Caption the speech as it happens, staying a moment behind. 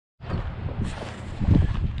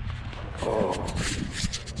Oh.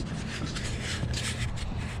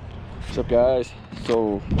 What's up, guys?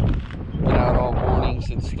 So, been out all morning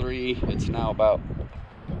since 3. It's now about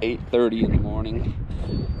 8:30 in the morning.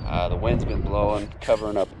 The wind's been blowing,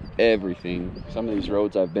 covering up everything. Some of these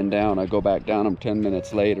roads I've been down, I go back down them 10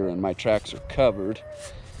 minutes later and my tracks are covered.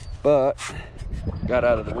 But got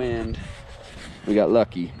out of the wind. We got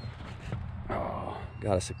lucky. Oh,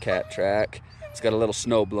 got us a cat track. It's got a little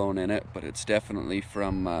snow blown in it, but it's definitely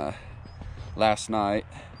from last night.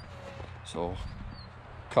 So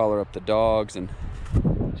collar up the dogs and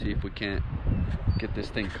see if we can't get this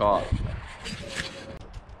thing caught.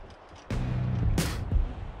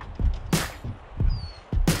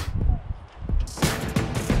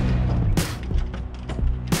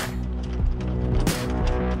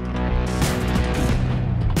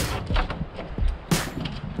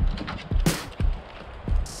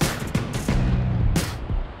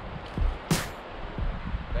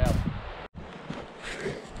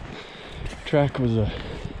 Track was a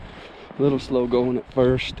little slow going at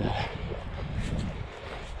first.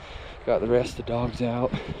 Got the rest of the dogs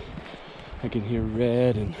out. I can hear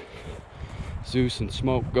Red and Zeus and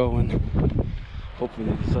Smoke going.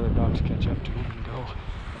 Hopefully these other dogs catch up to them and go.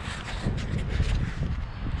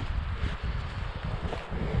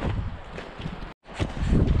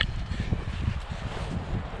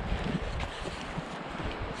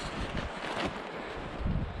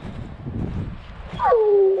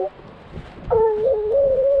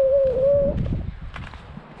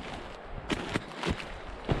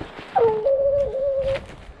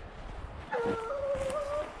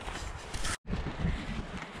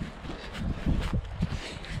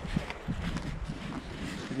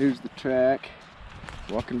 Here's the track,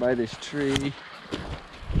 walking by this tree.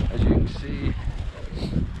 As you can see,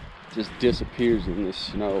 just disappears in this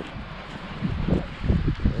snow.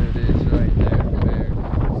 There it is right there.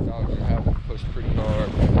 These dogs are having to push pretty hard.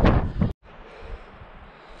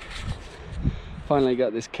 Finally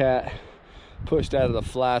got this cat pushed out of the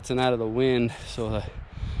flats and out of the wind so the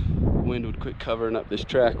wind would quit covering up this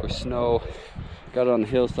track with snow. Got it on the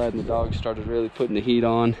hillside and the dogs started really putting the heat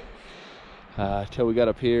on. Till we got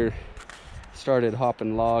up here, started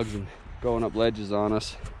hopping logs and going up ledges on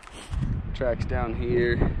us. Track's down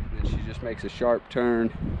here, and then she just makes a sharp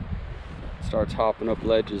turn, starts hopping up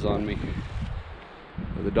ledges on me.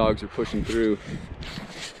 But the dogs are pushing through.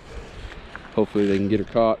 Hopefully they can get her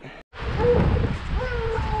caught.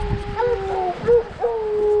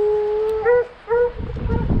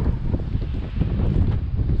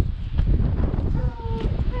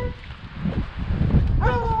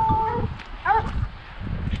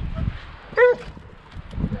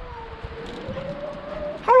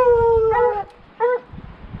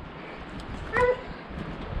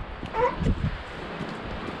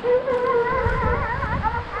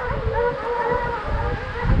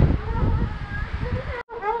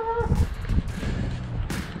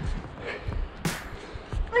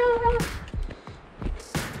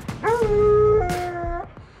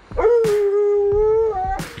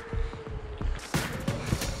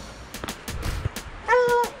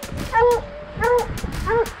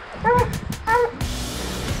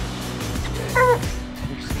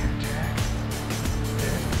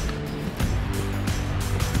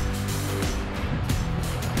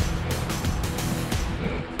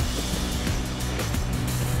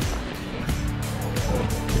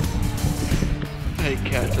 Hey,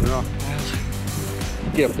 cats and rock piles.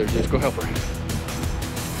 Get up there, just go help her.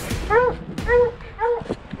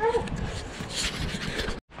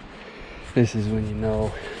 This is when you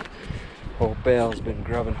know old Belle's been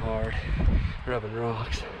grubbing hard, rubbing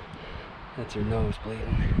rocks. That's her nose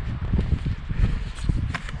bleeding.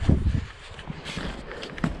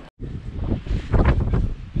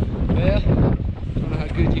 Well, I don't know how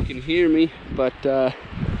good you can hear me, but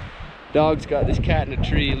dog's got this cat in a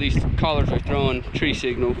tree. At least collars are throwing tree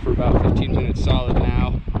signal for about 15 minutes solid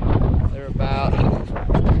now. They're about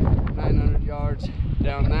 900 yards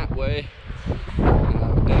down that way.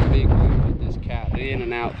 That big wind with this cat in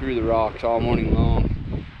and out through the rocks all morning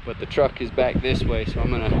long. But the truck is back this way, so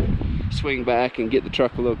I'm gonna swing back and get the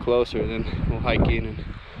truck a little closer. Then we'll hike in and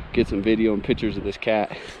get some video and pictures of this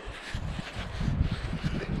cat.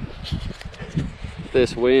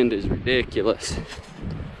 This wind is ridiculous.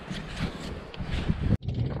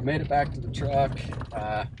 Made it back to the truck.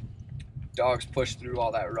 Dogs pushed through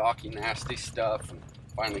all that rocky, nasty stuff and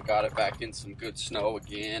finally got it back in some good snow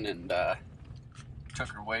again, and took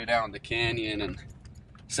her way down the canyon and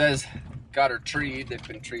says got her treed. They've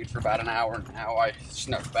been treed for about an hour now. I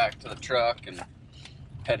snuck back to the truck and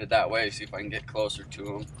headed that way, see if I can get closer to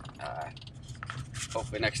them.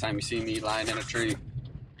 Hopefully next time you see me lying in a tree.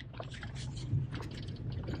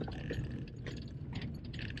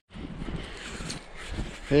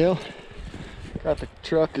 Well, got the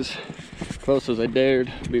truck as close as I dared,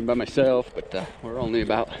 being by myself, but we're only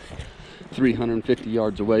about 350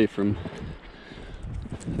 yards away from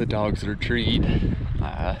the dogs that are treed.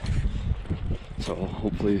 So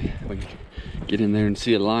hopefully we can get in there and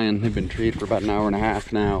see a lion. They've been treed for about an hour and a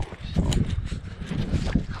half now. So.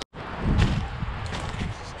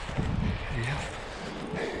 Yeah.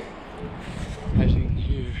 As you can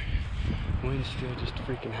hear, wind's still just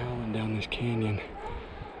freaking howling down this canyon.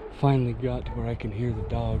 Finally got to where I can hear the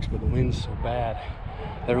dogs, but the wind's so bad.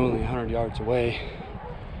 They're only 100 yards away,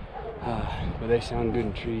 but they sound good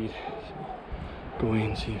and treed. So go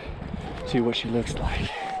in and see what she looks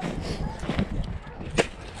like.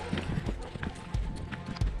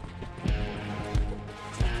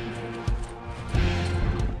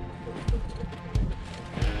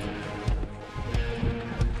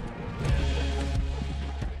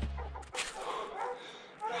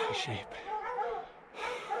 Shape.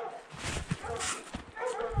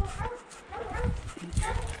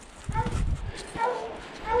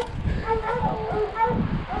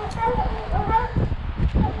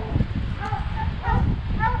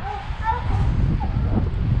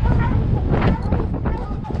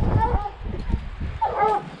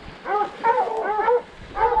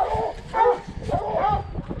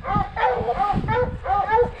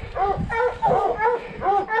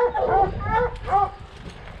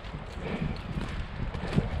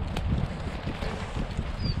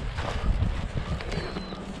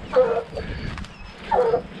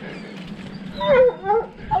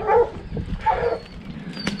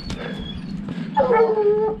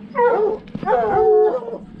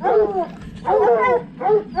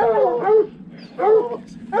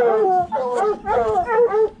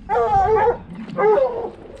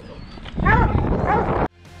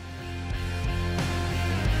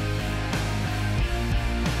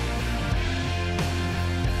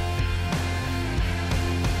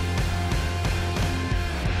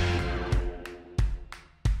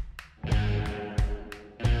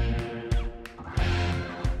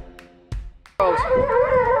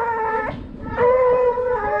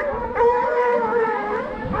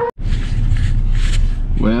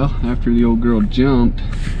 Well, after the old girl jumped,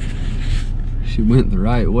 she went the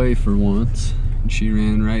right way for once, and she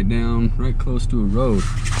ran right close to a road.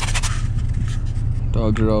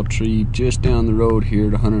 Dogs are all treed just down the road here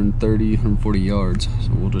at 130, 140 yards.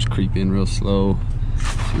 So we'll just creep in real slow,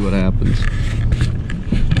 see what happens.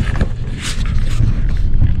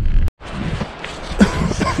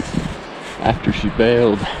 After she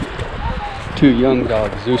bailed, two young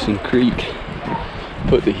dogs, Zeus and Creek,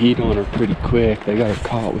 put the heat on her pretty quick. They got her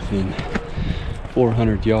caught within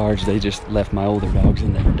 400 yards. They just left my older dogs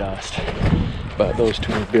in the dust. But those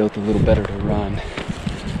two are built a little better to run.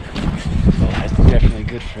 So that's definitely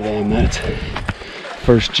good for them. That's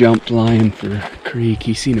first jumped lion for Creek.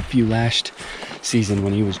 He's seen a few last season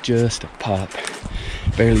when he was just a pup,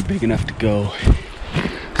 barely big enough to go.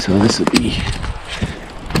 So this will be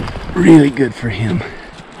really good for him.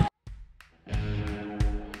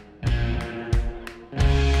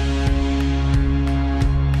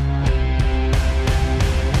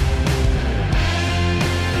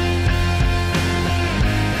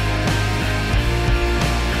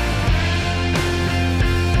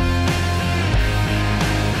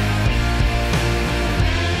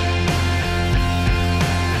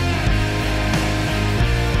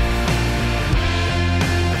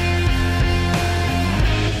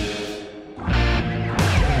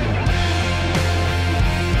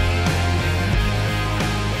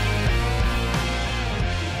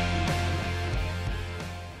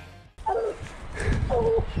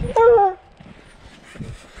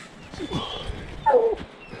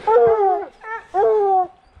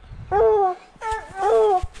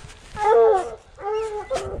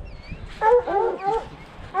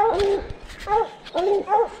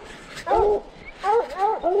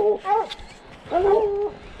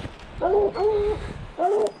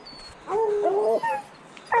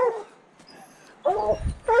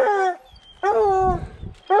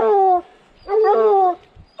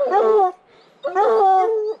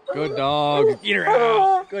 Good dogs. Get her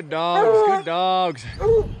out. Good dogs. Good dogs.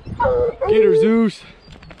 Get her, Zeus.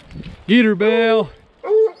 Get her, Belle.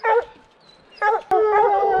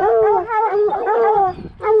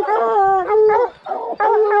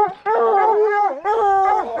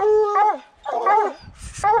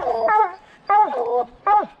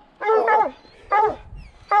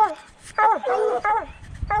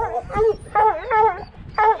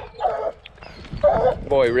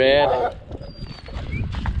 Boy, Red.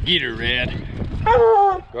 Get her, Red.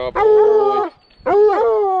 Good boy.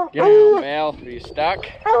 Get down, Belle. Are you stuck?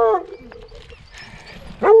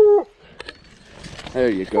 There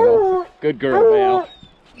you go. Good girl, Val.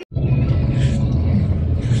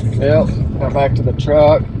 Yep, got back to the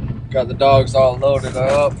truck. Got the dogs all loaded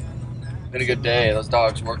up. Been a good day. Those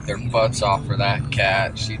dogs worked their butts off for that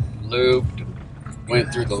cat. She looped,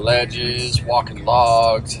 went through the ledges, walking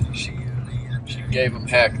logs. She gave them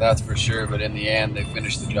heck, that's for sure. But in the end, they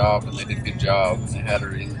finished the job and they did a good job. They had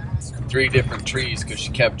her in 3 different trees because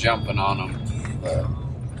she kept jumping on them. But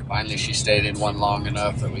finally, she stayed in one long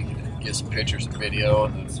enough that we could get some pictures and video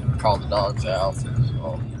and then call the dogs out.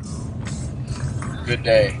 So, good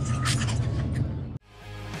day.